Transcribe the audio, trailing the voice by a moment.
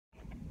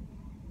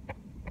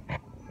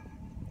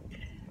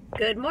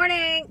Good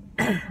morning.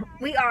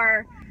 We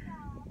are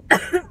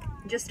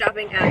just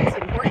stopping at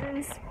Tim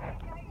Hortons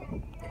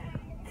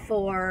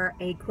for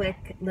a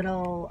quick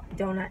little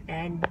donut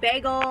and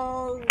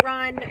bagel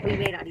run. We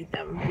may not eat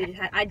them.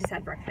 I just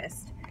had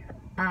breakfast.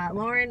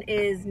 Lauren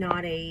is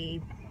not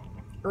a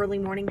early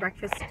morning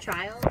breakfast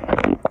child,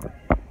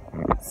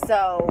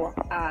 so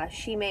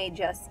she may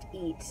just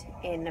eat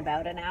in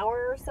about an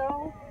hour or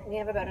so. We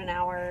have about an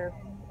hour.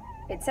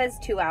 It says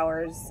 2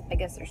 hours. I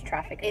guess there's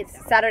traffic. It's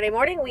Saturday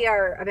morning. We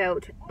are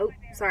about,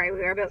 we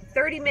are about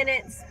 30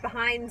 minutes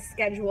behind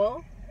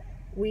schedule.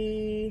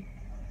 I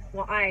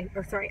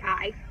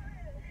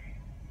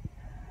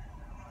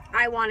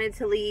wanted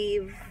to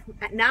leave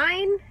at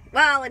 9.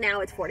 Well, and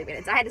now it's 40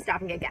 minutes. I had to stop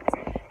and get gas.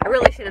 I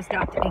really should have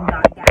stopped and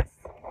got gas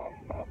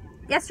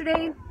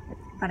yesterday,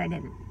 but I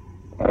didn't.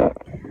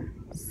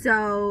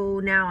 So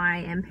now I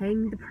am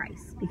paying the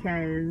price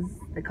because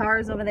the car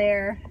is over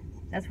there.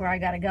 That's where I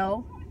gotta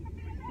go.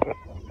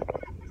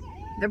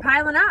 They're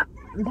piling up.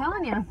 I'm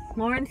telling you.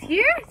 Lauren's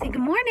here. Say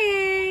good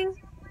morning.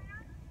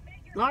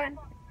 Lauren.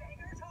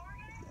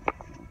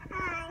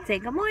 Hi. Say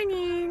good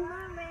morning.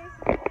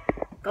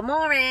 Good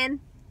morning.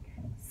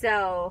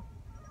 So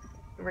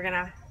we're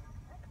gonna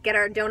get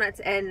our donuts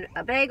and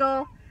a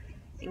bagel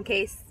in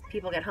case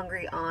people get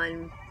hungry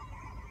on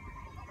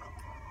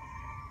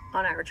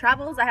our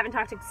travels. I haven't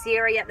talked to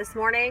Sierra yet this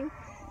morning,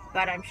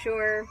 but I'm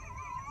sure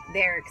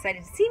they're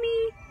excited to see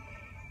me.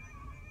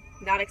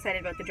 Not excited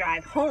about the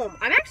drive home.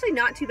 I'm actually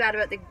not too bad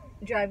about the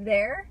drive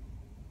there.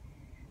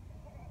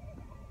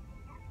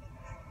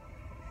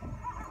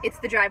 It's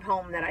the drive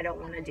home that I don't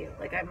want to do.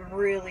 Like, I'm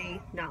really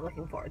not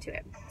looking forward to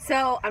it.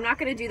 So I'm not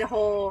going to do the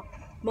whole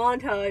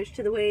montage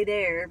to the way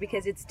there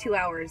because it's 2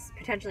 hours,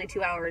 potentially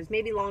 2 hours,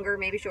 maybe longer,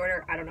 maybe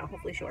shorter. I don't know,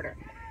 hopefully shorter.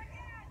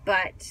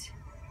 But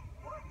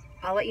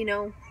I'll let you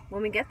know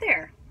when we get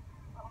there.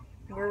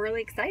 We're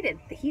really excited.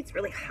 The heat's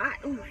really hot.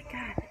 Oh my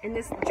God. And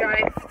this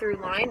drive-through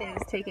line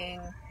is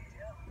taking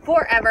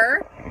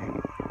forever.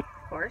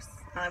 Of course,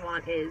 all I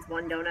want is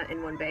one donut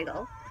and one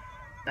bagel,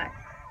 but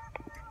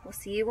we'll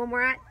see you when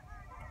we're at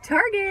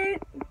Target.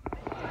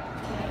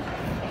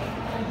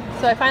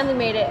 So I finally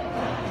made it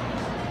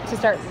to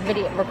start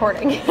video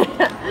recording.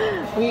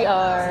 We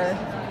are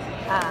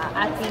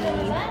at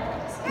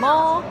the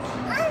mall.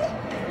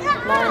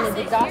 Lauren is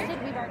exhausted.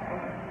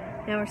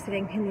 Now we're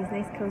sitting in these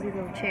nice cozy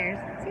little chairs.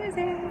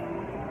 Susan!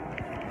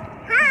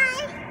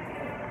 Hi!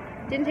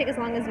 Didn't take as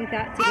long as we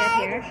thought to get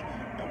here.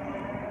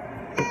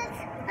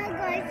 I'm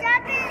going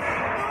shopping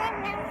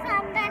and then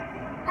come back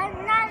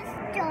another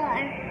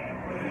store.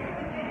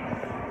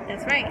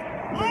 That's right.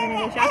 We're going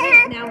to go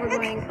shopping. Now we're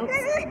going... Let's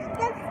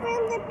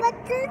press the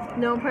buttons.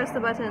 No, press the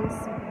buttons.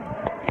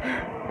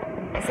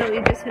 So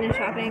we just finished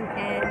shopping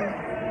and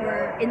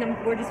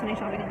we're just finished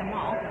shopping at the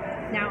mall.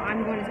 Now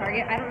I'm going to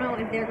Target. I don't know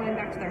if they're going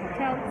back to their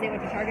hotel because they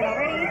went to Target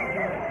already.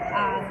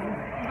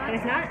 But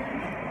if not,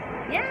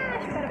 yeah,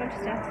 she bought a bunch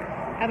of stuff.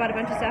 I bought a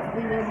bunch of stuff.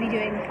 We will be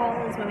doing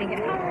hauls when we get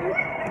home.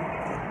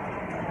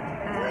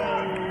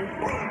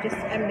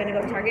 I'm going to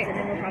go to Target and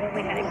then we're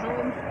probably heading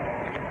home.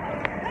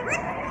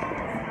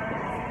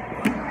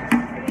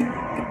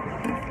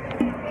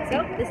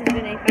 So this has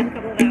been a fun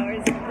couple of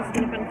hours. This has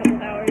been a fun couple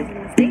of hours in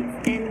the States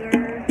and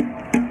we're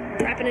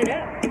wrapping it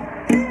up.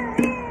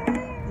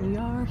 We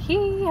are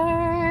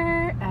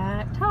here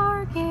at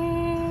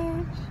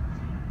Target.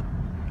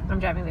 I'm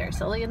driving very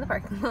slowly in the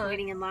parking lot.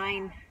 Waiting in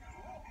line.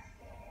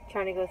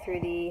 Trying to go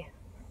through the...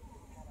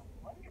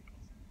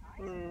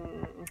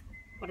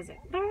 what is it?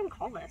 What do I even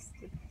call this?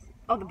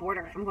 Oh, the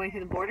border. I'm going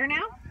through the border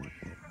now.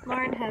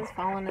 Lauren has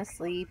fallen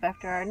asleep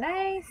after our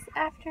nice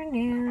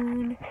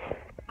afternoon.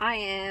 I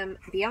am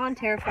beyond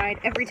terrified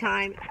every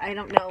time. I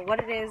don't know what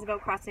it is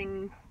about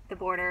crossing the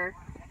border.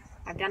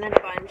 I've done it a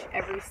bunch.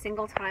 Every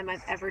single time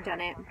I've ever done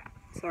it.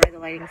 Sorry, the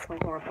lighting is so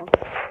horrible.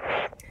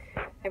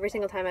 Every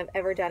single time I've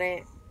ever done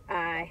it,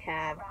 I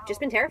have just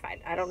been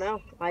terrified. I don't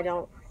know.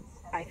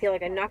 I feel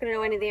like I'm not going to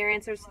know any of their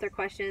answers to their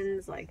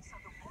questions. Like,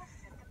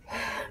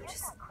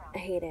 I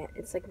hate it.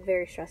 It's like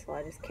very stressful.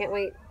 I just can't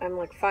wait. I'm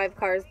like 5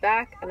 cars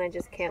back and I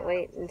just can't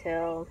wait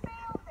until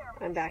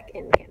I'm back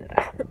in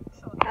Canada.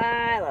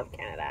 I love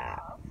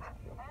Canada.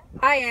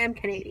 I am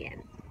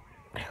Canadian.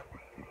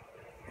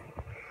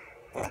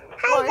 Hi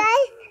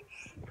guys.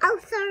 Oh,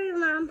 sorry,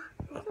 Mom.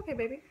 It's okay,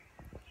 baby.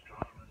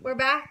 We're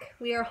back.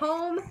 We are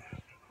home.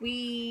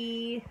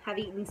 We have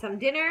eaten some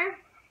dinner.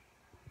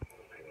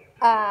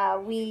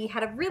 We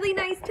had a really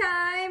nice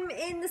time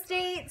in the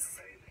States.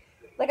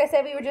 Like I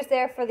said, we were just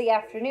there for the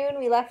afternoon.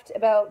 We left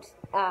about,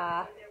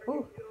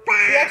 we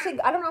actually,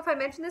 I don't know if I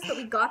mentioned this, but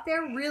we got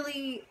there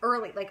really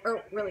early, like,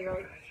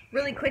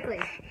 really quickly.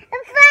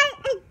 If I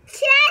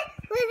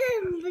check with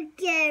a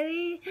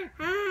spaghetti.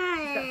 Hi.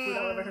 She's got food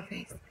all over her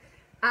face.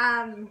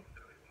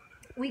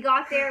 We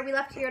got there, we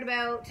left here at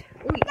about,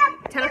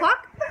 10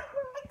 o'clock?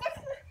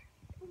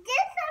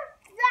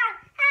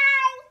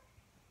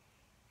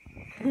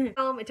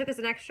 It took us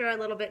an extra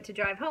little bit to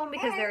drive home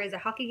because there is a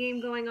hockey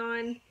game going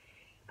on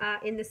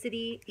in the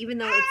city, even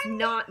though it's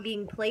not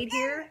being played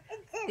here.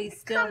 They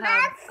still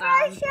have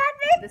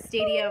the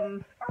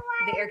stadium,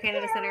 the Air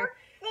Canada Center.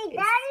 It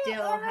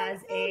still has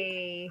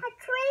a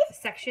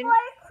section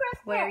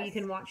where you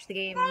can watch the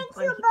game on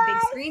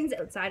big screens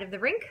outside of the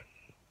rink.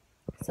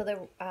 So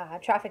the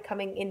traffic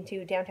coming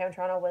into downtown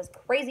Toronto was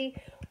crazy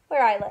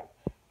where I live.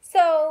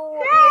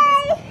 So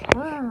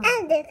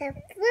and there's a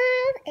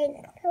food and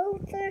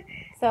closer.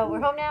 So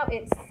we're home now.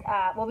 It's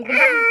well, we've been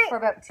home for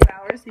about 2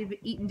 hours. We've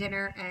eaten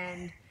dinner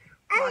and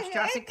watched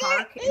Jurassic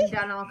Park and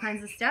done all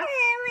kinds of stuff.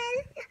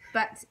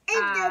 But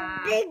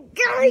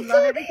we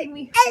love everything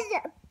we.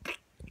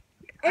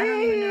 I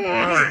don't even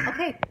know.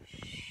 Okay.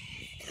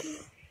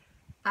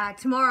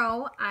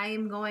 Tomorrow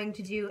I'm going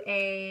to do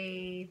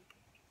a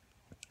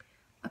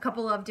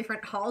couple of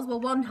different hauls.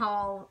 Well, one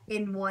haul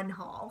in one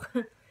haul.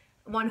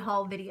 One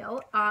haul video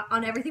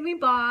on everything we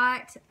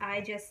bought.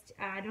 I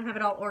don't have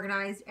it all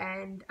organized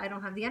and I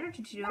don't have the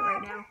energy to do it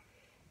right now.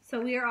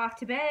 So we are off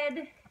to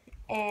bed,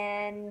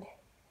 and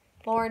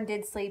Lauren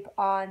did sleep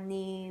on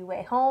the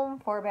way home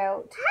for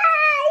about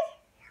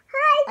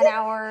an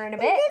hour and a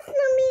bit.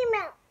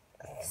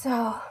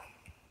 So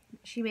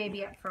she may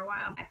be up for a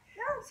while.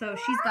 So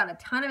she's got a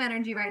ton of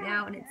energy right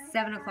now, and it's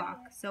 7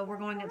 o'clock. So we're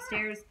going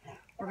upstairs.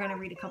 We're going to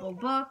read a couple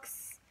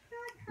books.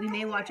 We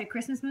may watch a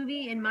Christmas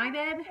movie in my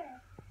bed.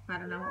 I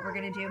don't know what we're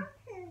going to do.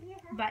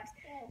 But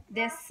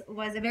this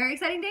was a very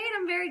exciting day, and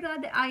I'm very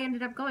glad that I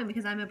ended up going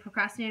because I'm a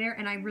procrastinator,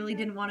 and I really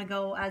didn't want to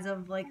go as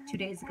of like 2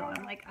 days ago.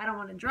 I'm like, I don't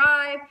want to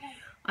drive.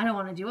 I don't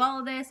want to do all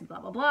of this, blah,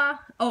 blah, blah.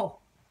 Oh.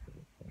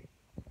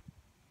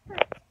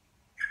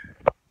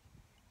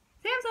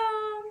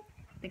 Samsung!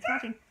 Thanks for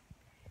watching.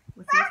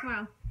 We'll see you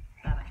tomorrow.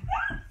 Bye-bye.